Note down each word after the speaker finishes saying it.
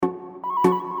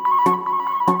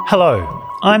Hello,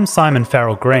 I'm Simon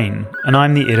Farrell Green, and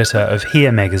I'm the editor of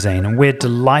Here magazine, and we're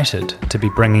delighted to be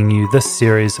bringing you this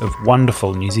series of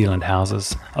wonderful New Zealand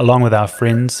houses, along with our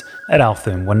friends at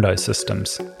Altherm Window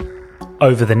Systems.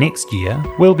 Over the next year,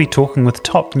 we'll be talking with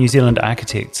top New Zealand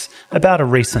architects about a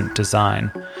recent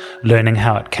design, learning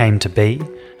how it came to be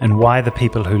and why the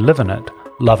people who live in it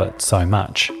love it so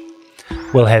much.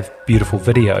 We'll have beautiful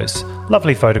videos,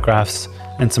 lovely photographs,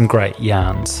 and some great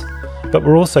yarns. But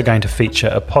we're also going to feature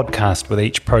a podcast with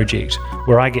each project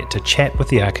where I get to chat with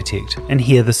the architect and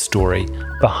hear the story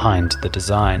behind the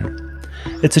design.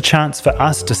 It's a chance for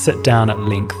us to sit down at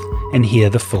length and hear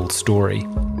the full story.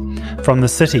 From the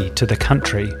city to the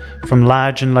country, from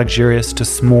large and luxurious to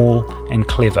small and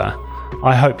clever,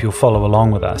 I hope you'll follow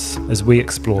along with us as we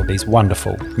explore these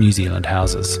wonderful New Zealand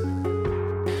houses.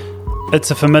 It's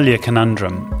a familiar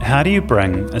conundrum. How do you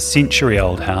bring a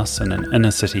century-old house in an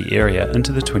inner-city area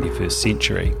into the 21st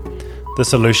century? The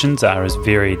solutions are as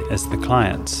varied as the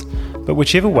clients, but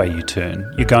whichever way you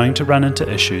turn, you're going to run into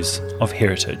issues of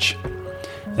heritage.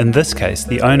 In this case,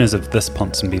 the owners of this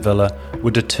Ponsonby Villa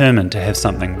were determined to have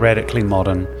something radically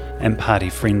modern and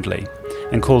party-friendly,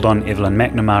 and called on Evelyn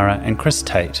McNamara and Chris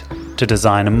Tate to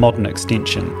design a modern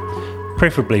extension,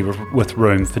 preferably with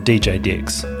room for DJ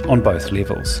decks on both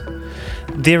levels.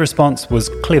 Their response was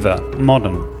clever,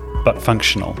 modern, but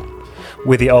functional.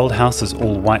 Where the old house is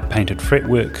all white painted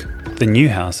fretwork, the new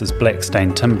house is black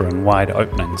stained timber and wide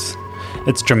openings.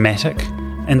 It's dramatic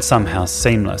and somehow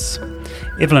seamless.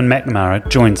 Evelyn McNamara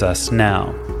joins us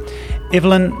now.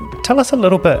 Evelyn, tell us a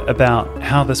little bit about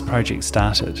how this project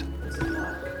started.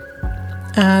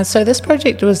 So this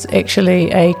project was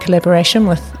actually a collaboration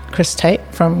with Chris Tate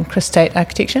from Chris Tate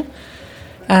Architecture.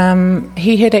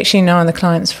 He had actually known the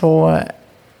clients for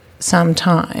some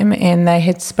time, and they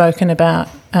had spoken about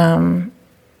kind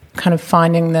of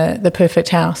finding the perfect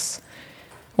house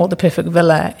or the perfect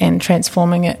villa and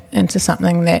transforming it into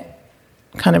something that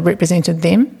kind of represented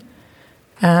them.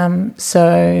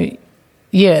 They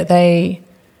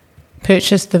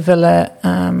purchased the villa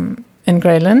in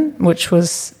Grey Lynn, which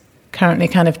was currently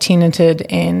kind of tenanted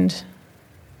and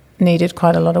needed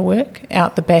quite a lot of work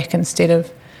out the back instead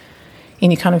of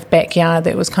any kind of backyard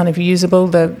that was kind of usable.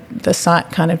 The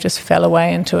site kind of just fell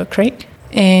away into a creek.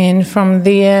 And from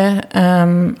there,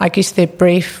 I guess their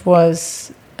brief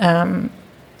was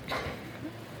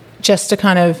just to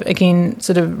kind of, again,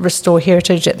 sort of restore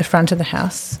heritage at the front of the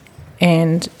house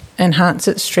and enhance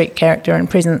its street character and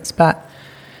presence, but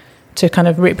to kind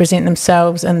of represent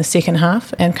themselves in the second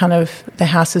half. And kind of the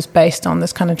house is based on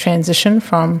this kind of transition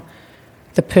from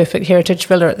the perfect heritage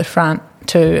villa at the front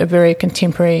to a very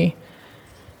contemporary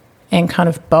and kind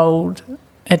of bold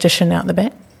addition out the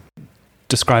back.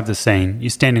 Describe the scene. You're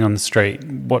standing on the street.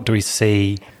 What do we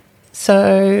see?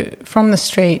 So from the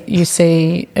street, you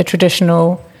see a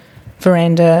traditional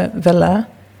veranda villa,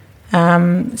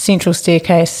 central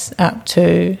staircase up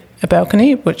to a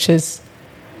balcony, which has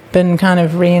been kind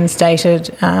of reinstated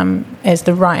as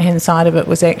the right-hand side of it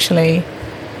was actually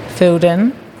filled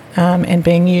in and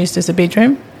being used as a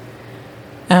bedroom.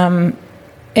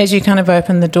 As you kind of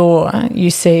open the door, you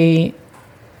see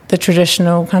the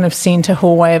traditional kind of centre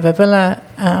hallway of a villa,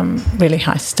 really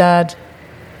high stud,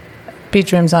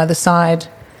 bedrooms either side,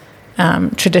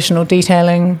 traditional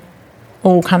detailing,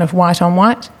 all kind of white on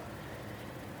white.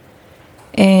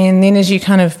 And then as you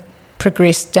kind of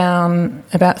progress down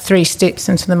about 3 steps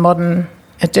into the modern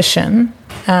addition,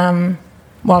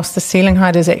 whilst the ceiling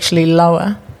height is actually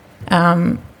lower,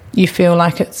 you feel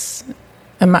like it's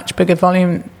a much bigger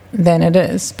volume than it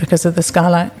is because of the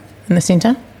skylight in the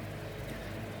centre.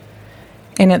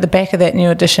 And at the back of that new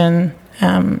addition,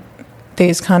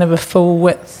 there's kind of a full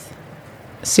width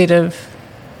set of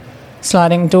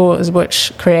sliding doors,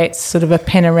 which creates sort of a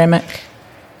panoramic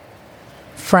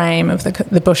frame of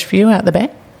the bush view out the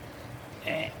back.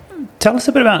 Tell us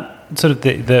a bit about sort of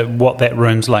the what that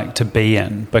room's like to be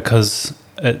in, because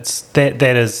it's that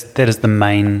is the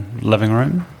main living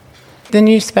room. The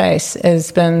new space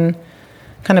has been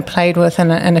kind of played with in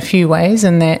a few ways,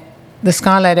 in that the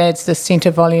skylight adds the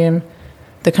centre volume,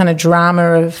 the kind of drama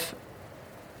of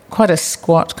quite a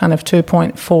squat kind of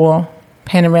 2.4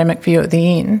 panoramic view at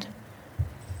the end,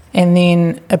 and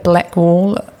then a black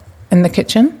wall in the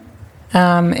kitchen.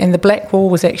 And the black wall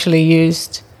was actually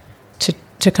used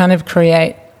to kind of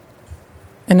create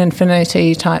an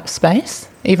infinity type space,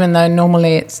 even though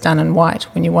normally it's done in white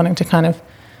when you're wanting to kind of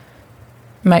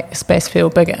make the space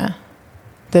feel bigger.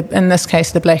 In this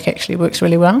case, the black actually works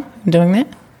really well in doing that.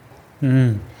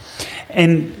 Mm.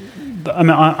 And I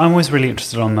mean, I'm always really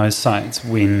interested on those sites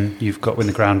when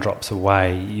the ground drops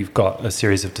away, you've got a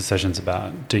series of decisions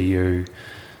about do you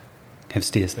have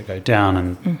stairs that go down,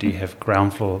 and do you have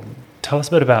ground floor? Tell us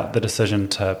a bit about the decision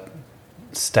to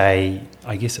stay,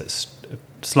 I guess it's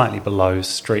slightly below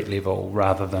street level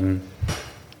rather than,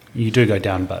 you do go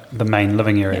down, but the main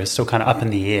living area is still kind of up in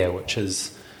the air, which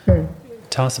is,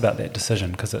 tell us about that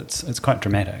decision, because it's quite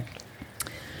dramatic.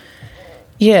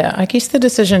 Yeah, I guess the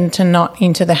decision to not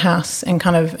enter the house and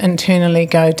kind of internally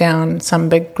go down some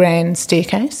big grand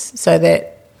staircase so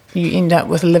that you end up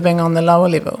with living on the lower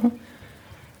level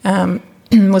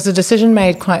was a decision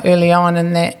made quite early on,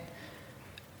 in that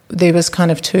there was kind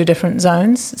of two different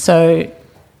zones. So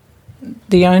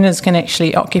the owners can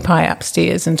actually occupy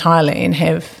upstairs entirely and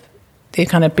have their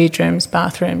kind of bedrooms,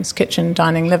 bathrooms, kitchen,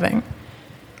 dining, living.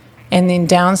 And then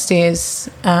downstairs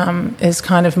is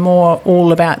kind of more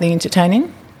all about the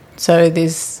entertaining. So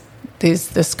there's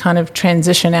this kind of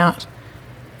transition out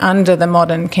under the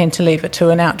modern cantilever to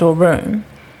an outdoor room,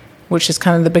 which is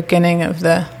kind of the beginning of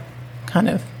the kind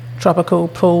of tropical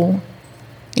pool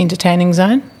entertaining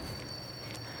zone.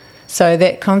 So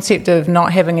that concept of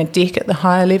not having a deck at the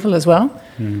higher level as well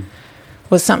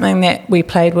was something that we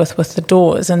played with the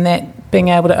doors, and that being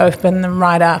able to open them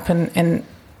right up and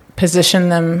position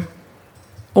them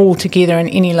all together in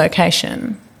any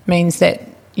location means that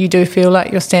you do feel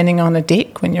like you're standing on a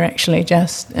deck when you're actually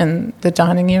just in the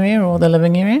dining area or the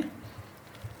living area.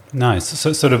 Nice.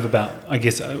 So it's sort of about, I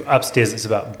guess, upstairs it's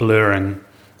about blurring,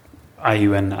 are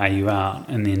you in, are you out,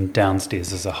 and then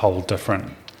downstairs is a whole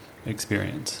different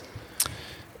experience.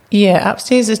 Yeah,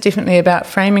 upstairs is definitely about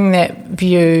framing that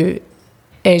view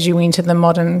as you enter the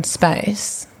modern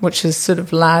space, which is sort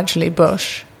of largely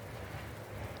bush.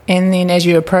 And then as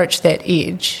you approach that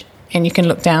edge and you can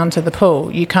look down to the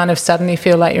pool, you kind of suddenly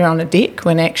feel like you're on a deck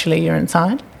when actually you're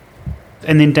inside.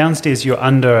 And then downstairs you're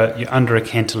under a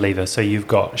cantilever, so you've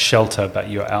got shelter, but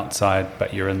you're outside,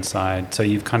 but you're inside. So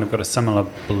you've kind of got a similar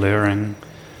blurring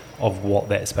of what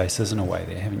that space is in a way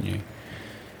there, haven't you?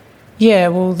 Yeah,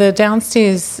 well, the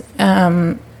downstairs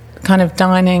kind of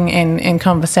dining and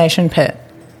conversation pit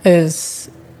is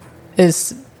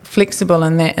flexible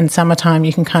in that in summertime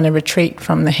you can kind of retreat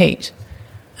from the heat,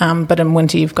 but in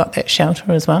winter you've got that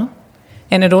shelter as well.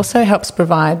 And it also helps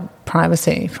provide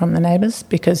privacy from the neighbours,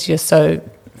 because you're so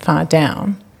far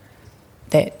down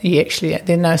that you actually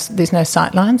there's no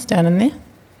sight lines down in there.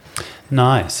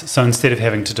 Nice. So instead of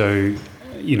having to do,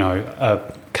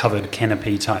 a covered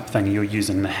canopy type thing, you're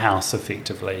using the house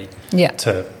effectively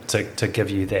to give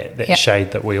you that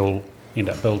shade that we all end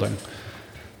up building.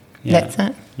 Yeah. That's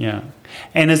it. Yeah.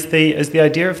 And is the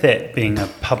idea of that being a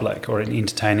public or an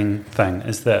entertaining thing,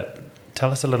 is that,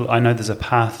 tell us a little, I know there's a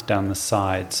path down the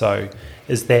side, so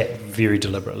is that very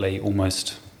deliberately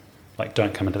almost like,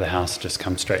 don't come into the house, just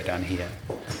come straight down here?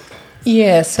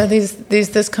 Yeah, so there's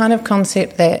this kind of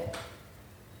concept that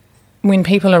when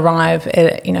people arrive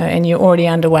at, and you're already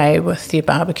underway with your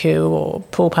barbecue or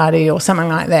pool party or something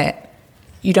like that,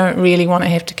 you don't really want to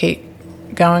have to keep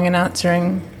going and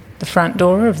answering the front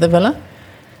door of the villa.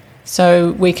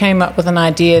 So we came up with an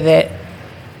idea that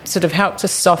sort of helped to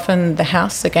soften the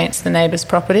house against the neighbour's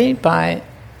property by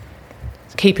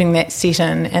keeping that set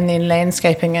in and then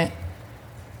landscaping it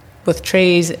with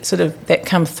trees sort of that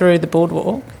come through the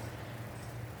boardwalk,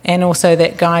 and also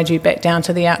that guide you back down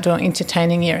to the outdoor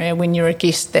entertaining area when you're a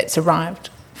guest that's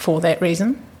arrived for that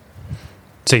reason.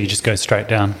 So you just go straight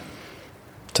down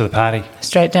to the party?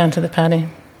 Straight down to the party.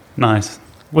 Nice.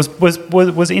 Was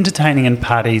entertaining in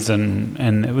parties and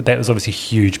that was obviously a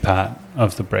huge part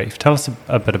of the brief. Tell us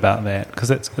a bit about that,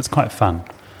 because it's quite fun.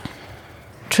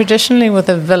 Traditionally with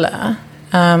a villa,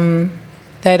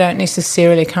 they don't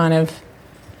necessarily kind of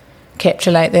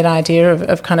encapsulate that idea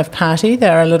of kind of party.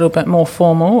 They're a little bit more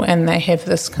formal, and they have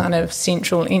this kind of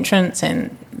central entrance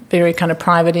and very kind of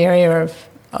private area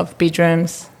of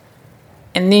bedrooms.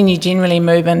 And then you generally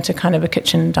move into kind of a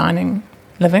kitchen, dining,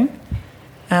 living.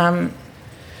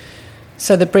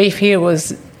 So the brief here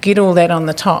was get all that on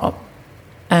the top,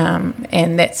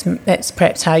 and that's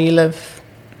perhaps how you live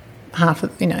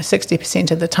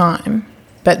 60% of the time.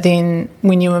 But then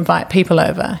when you invite people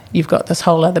over, you've got this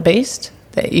whole other beast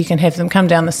that you can have them come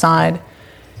down the side,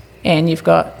 and you've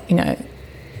got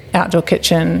outdoor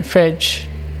kitchen, fridge,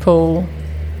 pool,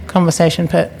 conversation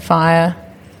pit, fire,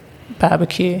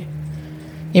 barbecue,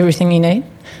 everything you need.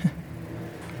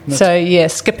 So yeah,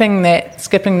 skipping that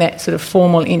sort of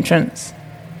formal entrance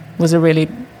was a really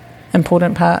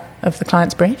important part of the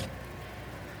client's brief.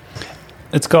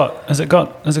 Has it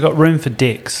got room for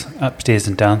decks upstairs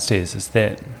and downstairs?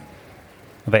 Are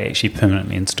they actually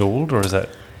permanently installed, or is it?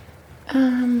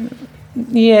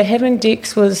 Yeah, having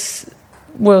decks was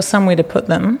somewhere to put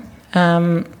them.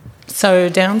 So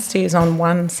downstairs on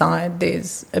one side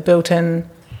there's a built-in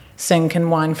sink and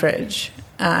wine fridge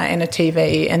and a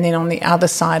TV, and then on the other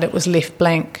side it was left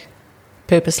blank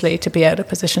purposely to be able to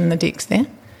position the decks there.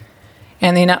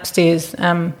 And then upstairs,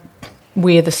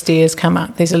 where the stairs come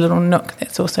up, there's a little nook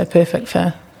that's also perfect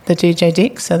for the DJ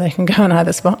decks, so they can go in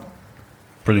either spot.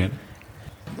 Brilliant.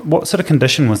 What sort of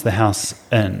condition was the house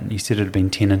in? You said it had been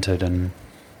tenanted and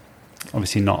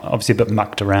obviously a bit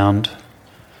mucked around.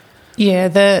 Yeah,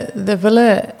 the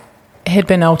villa had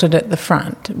been altered at the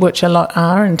front, which a lot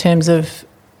are, in terms of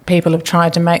people have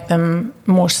tried to make them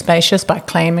more spacious by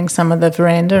claiming some of the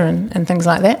veranda and things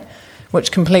like that,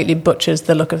 which completely butchers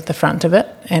the look of the front of it,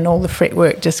 and all the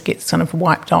fretwork just gets sort of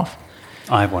wiped off.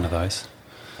 I have one of those.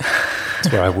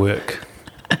 That's where I work.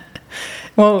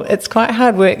 Well, it's quite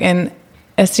hard work, and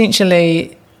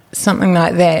essentially something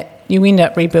like that, you end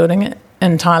up rebuilding it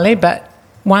entirely. But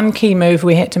one key move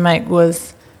we had to make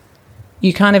was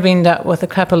you kind of end up with a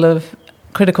couple of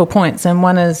critical points, and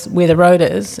one is where the road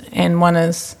is and one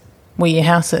is where your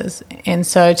house is. And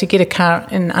so to get a car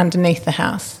in underneath the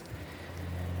house,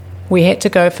 we had to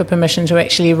go for permission to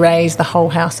actually raise the whole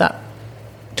house up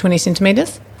 20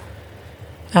 centimetres,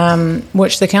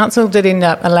 which the council did end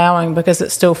up allowing because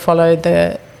it still followed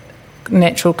the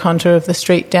natural contour of the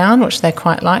street down, which they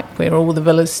quite like, where all the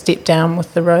villas step down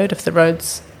with the road if the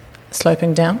road's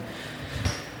sloping down.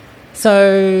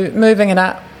 So moving it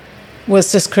up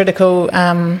was just critical,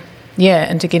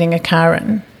 into getting a car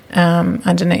in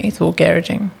underneath, or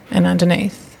garaging in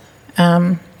underneath.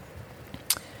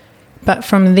 But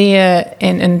from there,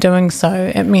 and in doing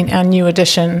so, it meant our new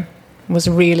addition was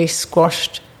really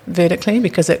squashed vertically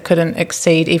because it couldn't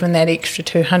exceed even that extra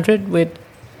 200 we'd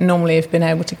normally have been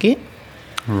able to get.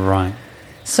 Right.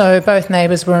 So both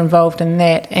neighbours were involved in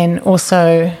that, and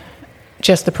also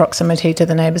just the proximity to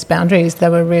the neighbours' boundaries. They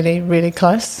were really, really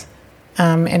close,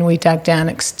 and we dug down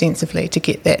extensively to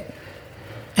get that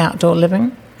outdoor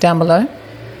living down below,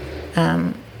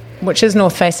 which is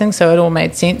north-facing, so it all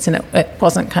made sense, and it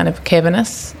wasn't kind of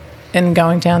cavernous in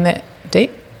going down that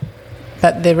deep.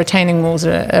 But the retaining walls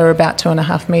are about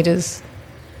 2.5 metres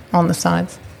on the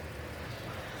sides,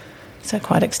 so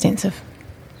quite extensive.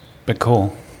 Big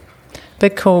call.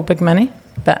 Big call, big money,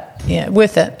 but yeah,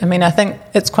 worth it. I mean, I think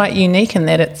it's quite unique in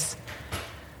that it's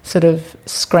sort of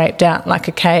scraped out like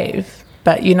a cave,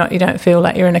 but you don't feel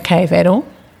like you're in a cave at all,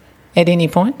 at any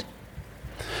point.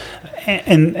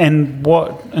 And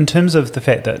what, in terms of the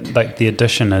fact that like the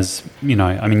addition is,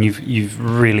 you've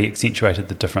really accentuated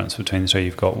the difference between the two.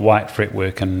 You've got white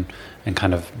fretwork and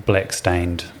kind of black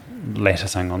stained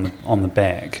latticing on the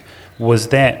back. Was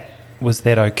that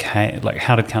okay? Like,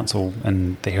 how did council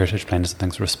and the heritage planners and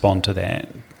things respond to that?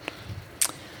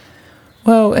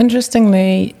 Well,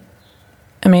 interestingly,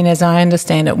 I mean, as I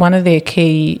understand it, one of their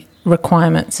key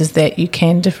requirements is that you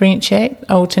can differentiate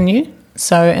old to new.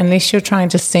 So unless you're trying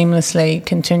to seamlessly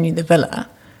continue the villa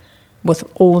with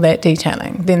all that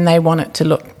detailing, then they want it to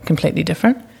look completely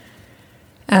different.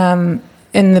 In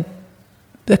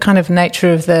the kind of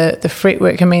nature of the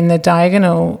fretwork, I mean, the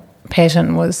diagonal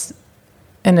pattern was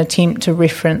an attempt to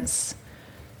reference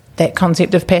that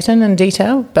concept of pattern and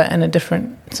detail, but in a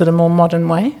different sort of more modern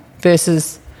way,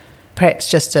 versus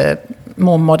perhaps just a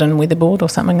more modern weatherboard or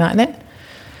something like that.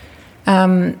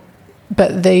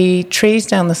 But the trees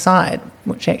down the side,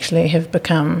 which actually have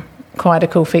become quite a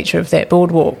cool feature of that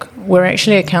boardwalk, were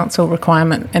actually a council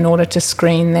requirement in order to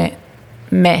screen that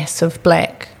mass of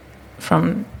black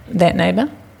from that neighbour.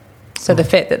 So the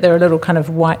fact that they're a little kind of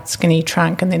white skinny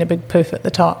trunk and then a big poof at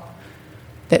the top,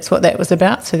 that's what that was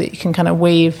about, so that you can kind of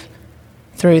weave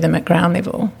through them at ground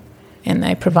level, and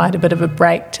they provide a bit of a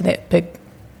break to that big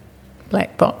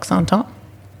black box on top.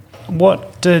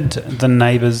 What did the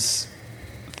neighbours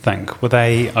think? Were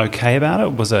they okay about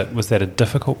it? Was that a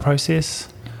difficult process?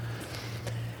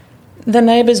 The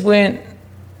neighbours weren't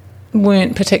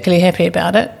particularly happy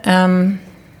about it.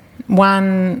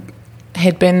 One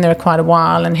had been there quite a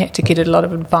while and had to get a lot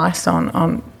of advice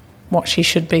on what she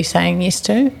should be saying yes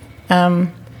to.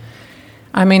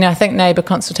 I think neighbour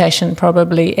consultation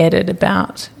probably added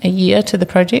about a year to the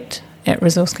project at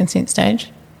resource consent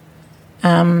stage.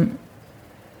 And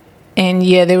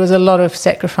there was a lot of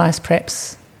sacrifice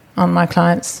perhaps on my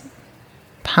client's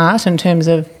part in terms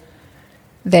of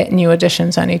that new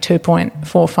addition's only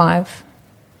 2.45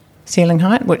 ceiling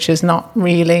height, which is not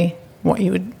really what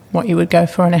you would go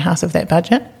for in a house of that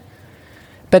budget.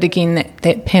 But again,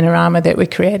 that panorama that we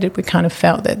created, we kind of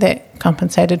felt that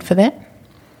compensated for that.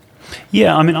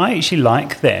 Yeah, I actually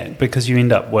like that, because you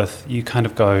end up with, you kind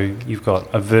of go, you've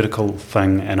got a vertical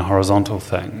thing and a horizontal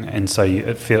thing, and so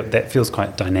that feels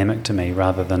quite dynamic to me,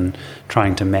 rather than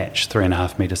trying to match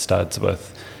 3.5 metre studs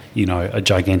with, a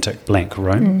gigantic blank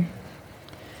room.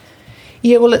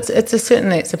 Yeah, well,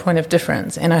 certainly it's a point of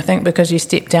difference, and I think because you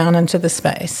step down into the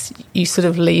space, you sort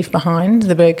of leave behind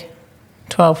the big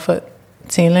 12-foot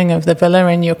ceiling of the villa,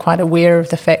 and you're quite aware of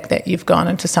the fact that you've gone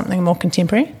into something more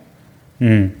contemporary.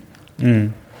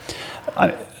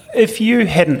 If you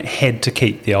hadn't had to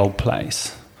keep the old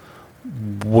place,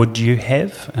 would you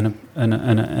have in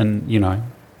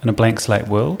a blank slate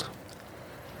world?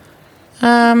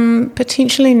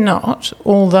 Potentially not,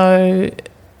 although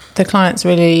the clients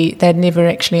they'd never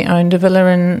actually owned a villa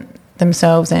in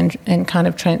themselves and kind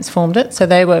of transformed it. So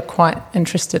they were quite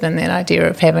interested in that idea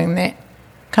of having that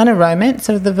kind of romance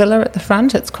of the villa at the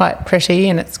front. It's quite pretty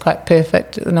and it's quite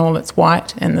perfect and all it's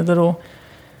white, and the little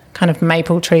kind of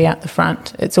maple tree out the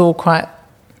front. It's all quite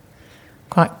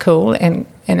cool, and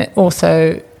it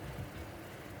also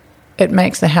it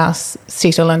makes the house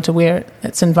settle into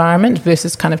its environment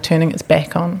versus kind of turning its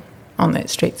back on that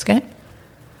streetscape.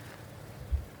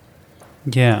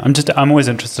 Yeah, I'm always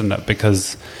interested in it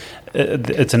because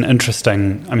it's an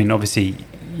interesting. I mean, obviously,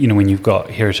 when you've got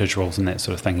heritage rules and that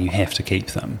sort of thing, you have to keep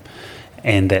them,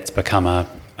 and that's become a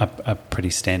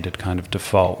pretty standard kind of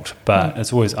default. But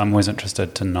I'm always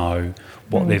interested to know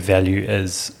what their value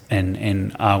is,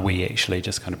 and are we actually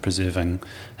just kind of preserving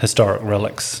historic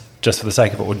relics just for the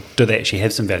sake of it, or do they actually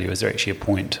have some value? Is there actually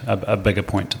a bigger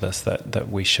point to this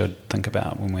that we should think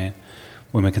about when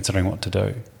we're considering what to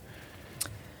do?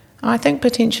 I think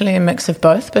potentially a mix of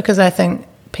both, because I think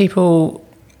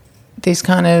there's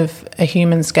kind of a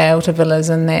human scale to villas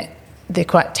in that they're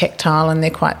quite tactile and they're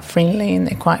quite friendly and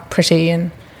they're quite pretty, and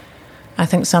I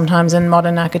think sometimes in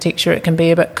modern architecture it can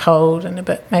be a bit cold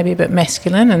and maybe a bit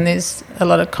masculine, and there's a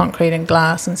lot of concrete and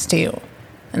glass and steel,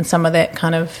 and some of that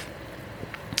kind of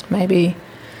maybe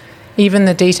even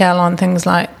the detail on things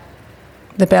like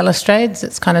the balustrades,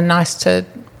 it's kind of nice to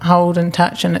hold and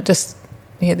touch, and it just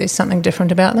there's something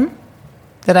different about them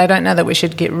that I don't know that we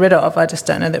should get rid of. I just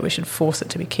don't know that we should force it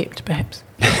to be kept, perhaps.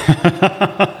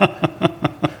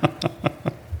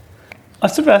 I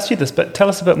sort of asked you this, but tell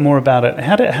us a bit more about it.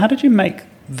 How did you make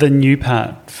the new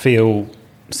part feel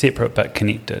separate but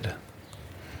connected?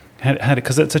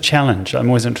 Because it's a challenge. I'm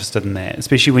always interested in that,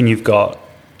 especially when you've got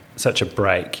such a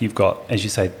break. You've got, as you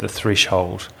say, the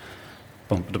threshold,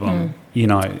 boom, boom,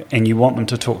 and you want them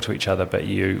to talk to each other, but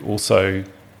you also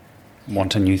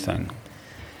want a new thing.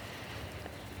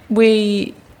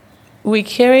 We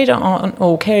carried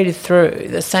through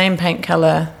the same paint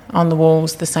colour on the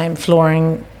walls, the same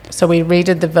flooring. So we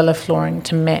redid the villa flooring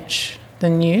to match the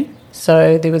new.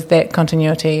 So there was that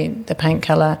continuity, the paint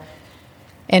colour.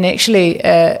 And actually,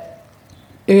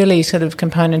 early sort of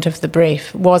component of the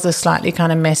brief was a slightly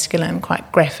kind of masculine,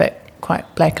 quite graphic,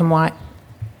 quite black and white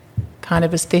kind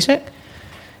of aesthetic.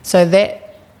 So that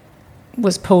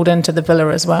was pulled into the villa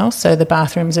as well. So the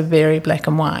bathrooms are very black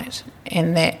and white,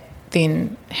 and that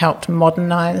then helped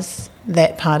modernise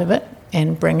that part of it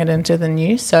and bring it into the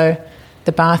new. So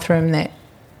the bathroom that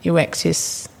you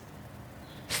access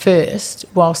first,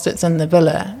 whilst it's in the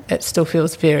villa, it still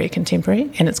feels very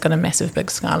contemporary, and it's got a massive big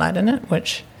skylight in it,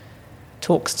 which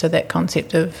talks to that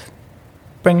concept of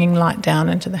bringing light down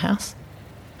into the house.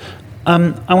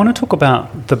 I want to talk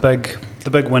about the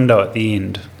big window at the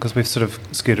end, because we've sort of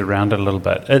skirted around it a little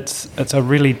bit. It's a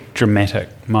really dramatic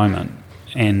moment,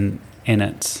 and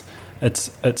it's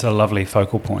a lovely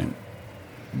focal point.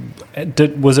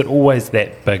 Was it always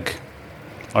that big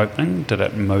opening? Did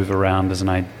it move around as an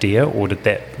idea, or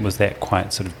was that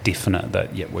quite sort of definite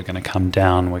that we're going to come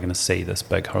down, we're going to see this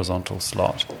big horizontal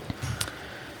slot?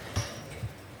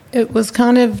 It was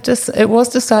kind of it was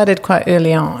decided quite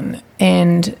early on,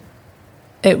 and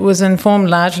it was informed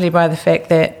largely by the fact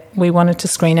that we wanted to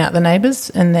screen out the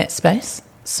neighbours in that space.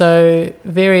 So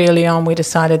very early on we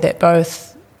decided that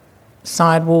both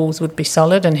side walls would be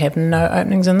solid and have no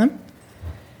openings in them.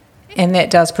 And that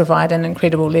does provide an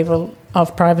incredible level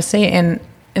of privacy, and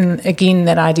again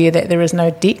that idea that there is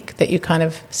no deck that you're kind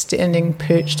of standing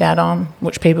perched out on,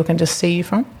 which people can just see you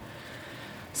from.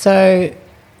 So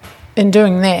in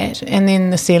doing that, and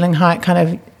then the ceiling height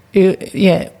kind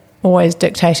of always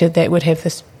dictated that we'd have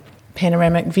this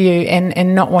panoramic view,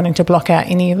 and not wanting to block out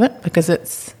any of it because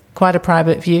it's quite a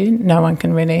private view. No one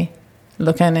can really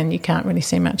look in, and you can't really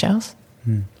see much else.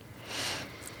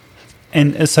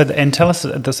 And tell us,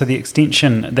 so the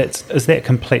extension, is that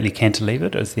completely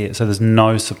cantilevered? So there's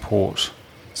no support,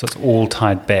 so it's all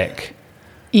tied back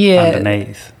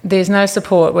underneath? There's no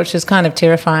support, which is kind of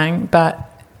terrifying, but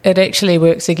it actually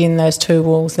works. Again, those two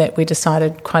walls that we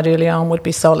decided quite early on would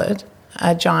be solid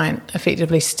are giant,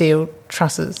 effectively steel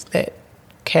trusses that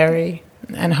carry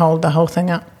and hold the whole thing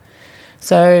up.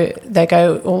 So they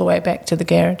go all the way back to the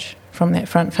garage from that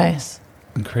front face.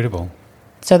 Incredible.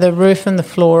 So the roof and the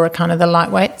floor are kind of the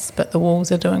lightweights, but the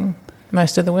walls are doing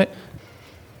most of the work.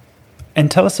 And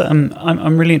tell us,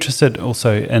 I'm really interested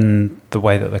also in the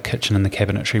way that the kitchen and the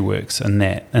cabinetry works in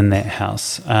that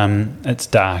house. It's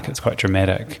dark, it's quite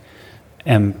dramatic.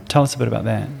 Tell us a bit about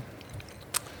that.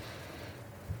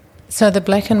 So the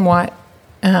black and white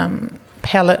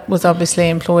palette was obviously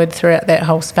employed throughout that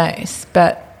whole space.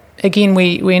 But again,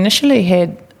 we initially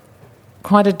had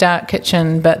quite a dark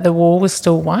kitchen, but the wall was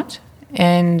still white.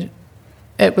 And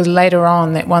it was later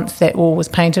on that once that wall was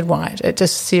painted white, it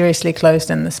just seriously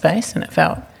closed in the space and it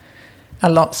felt a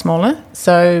lot smaller.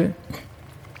 So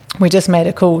we just made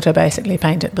a call to basically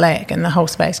paint it black, and the whole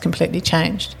space completely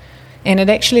changed. And it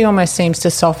actually almost seems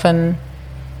to soften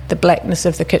the blackness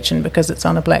of the kitchen because it's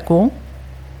on a black wall.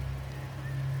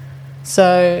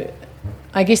 So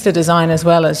I guess the design as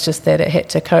well is just that it had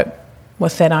to cope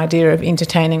with that idea of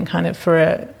entertaining kind of for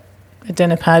a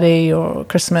dinner party or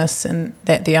Christmas, and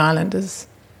that the island is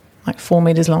like 4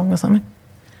 metres long or something.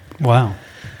 Wow.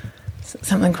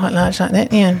 Something quite large like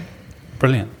that, yeah.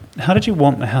 Brilliant. How did you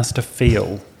want the house to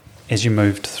feel as you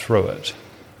moved through it?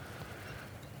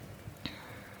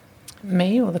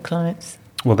 Me or the clients?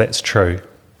 Well, that's true.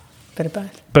 Bit of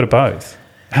both. Bit of both.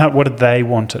 What did they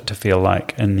want it to feel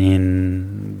like, and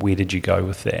then where did you go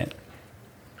with that?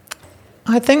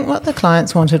 I think what the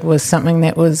clients wanted was something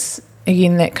that was,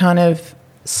 again, that kind of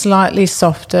slightly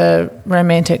softer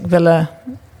romantic villa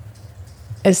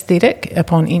aesthetic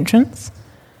upon entrance,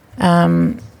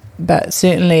 but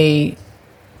certainly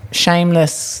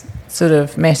shameless sort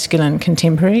of masculine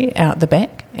contemporary out the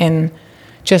back, and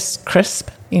just crisp,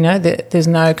 there's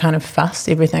no kind of fuss.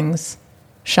 Everything's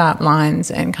sharp lines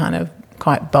and kind of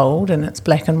quite bold, and it's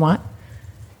black and white.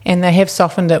 And they have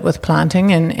softened it with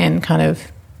planting and kind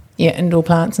of, indoor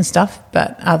plants and stuff,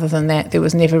 but other than that, there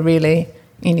was never really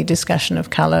any discussion of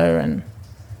colour and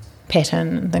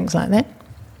pattern and things like that.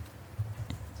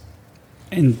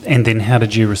 And then how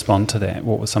did you respond to that?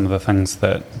 What were some of the things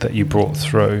that you brought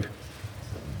through?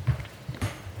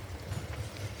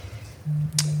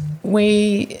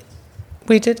 We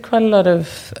did quite a lot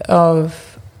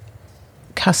of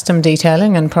custom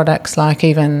detailing and products, like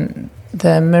even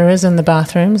the mirrors in the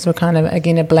bathrooms were kind of,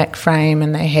 again, a black frame,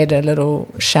 and they had a little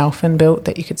shelf inbuilt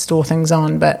that you could store things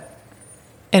on. But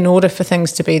in order for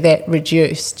things to be that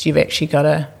reduced, you've actually got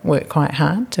to work quite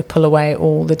hard to pull away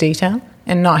all the detail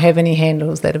and not have any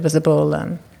handles that are visible,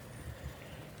 and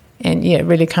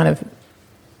really kind of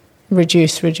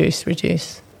reduce.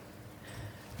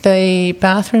 The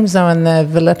bathrooms, though, in the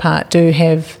villa part do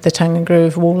have the tongue and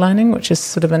groove wall lining, which is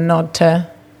sort of a nod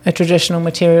to a traditional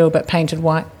material but painted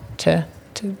white to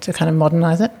kind of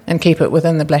modernise it and keep it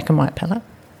within the black and white palette.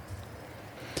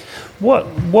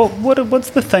 What's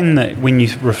the thing that, when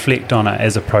you reflect on it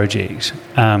as a project,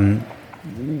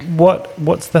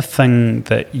 what's the thing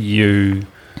that you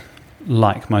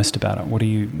like most about it? What do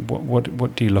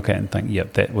you look at and think,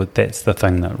 yep, that's the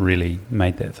thing that really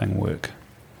made that thing work?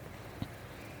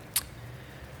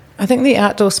 I think the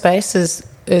outdoor space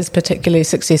is particularly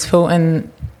successful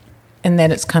in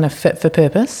that it's kind of fit for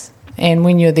purpose, and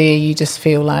when you're there, you just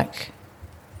feel like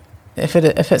if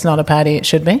it's not a party, it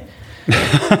should be.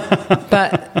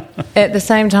 But at the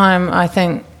same time, I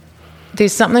think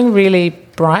there's something really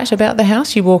bright about the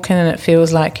house. You walk in and it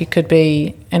feels like you could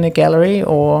be in a gallery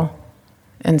or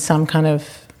in some kind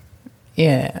of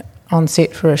on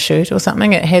set for a shoot or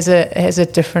something. It has a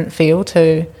different feel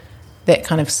to that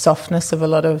kind of softness of a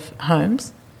lot of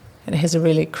homes. It has a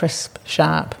really crisp,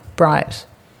 sharp, bright,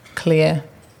 clear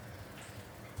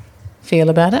feel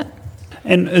about it.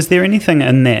 And is there anything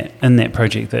in that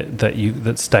project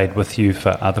that stayed with you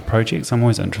for other projects? I'm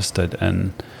always interested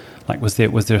in, like, was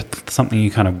there something you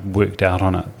kind of worked out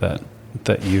on it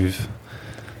that you've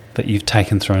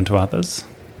taken through into others?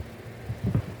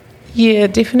 Yeah,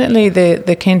 definitely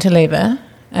the cantilever,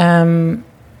 the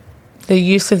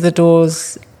use of the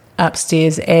doors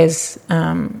upstairs as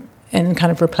in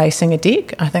kind of replacing a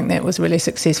deck. I think that was really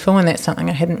successful, and that's something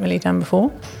I hadn't really done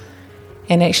before.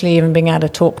 And actually even being able to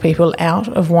talk people out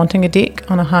of wanting a deck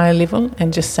on a higher level,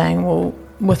 and just saying, well,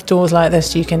 with doors like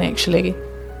this, you can actually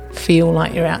feel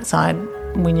like you're outside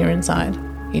when you're inside.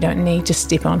 You don't need to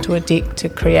step onto a deck to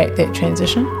create that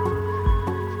transition.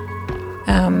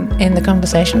 And the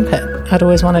conversation pit, I'd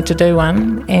always wanted to do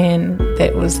one, and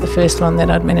that was the first one that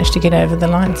I'd managed to get over the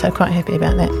line, so quite happy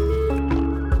about that.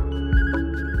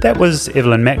 That was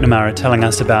Evelyn McNamara telling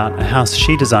us about a house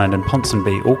she designed in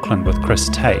Ponsonby, Auckland with Chris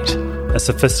Tate, a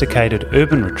sophisticated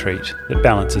urban retreat that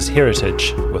balances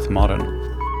heritage with modern.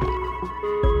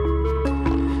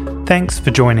 Thanks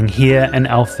for joining here in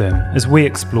Altherm as we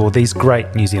explore these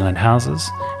great New Zealand houses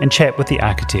and chat with the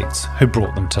architects who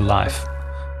brought them to life.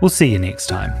 We'll see you next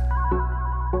time.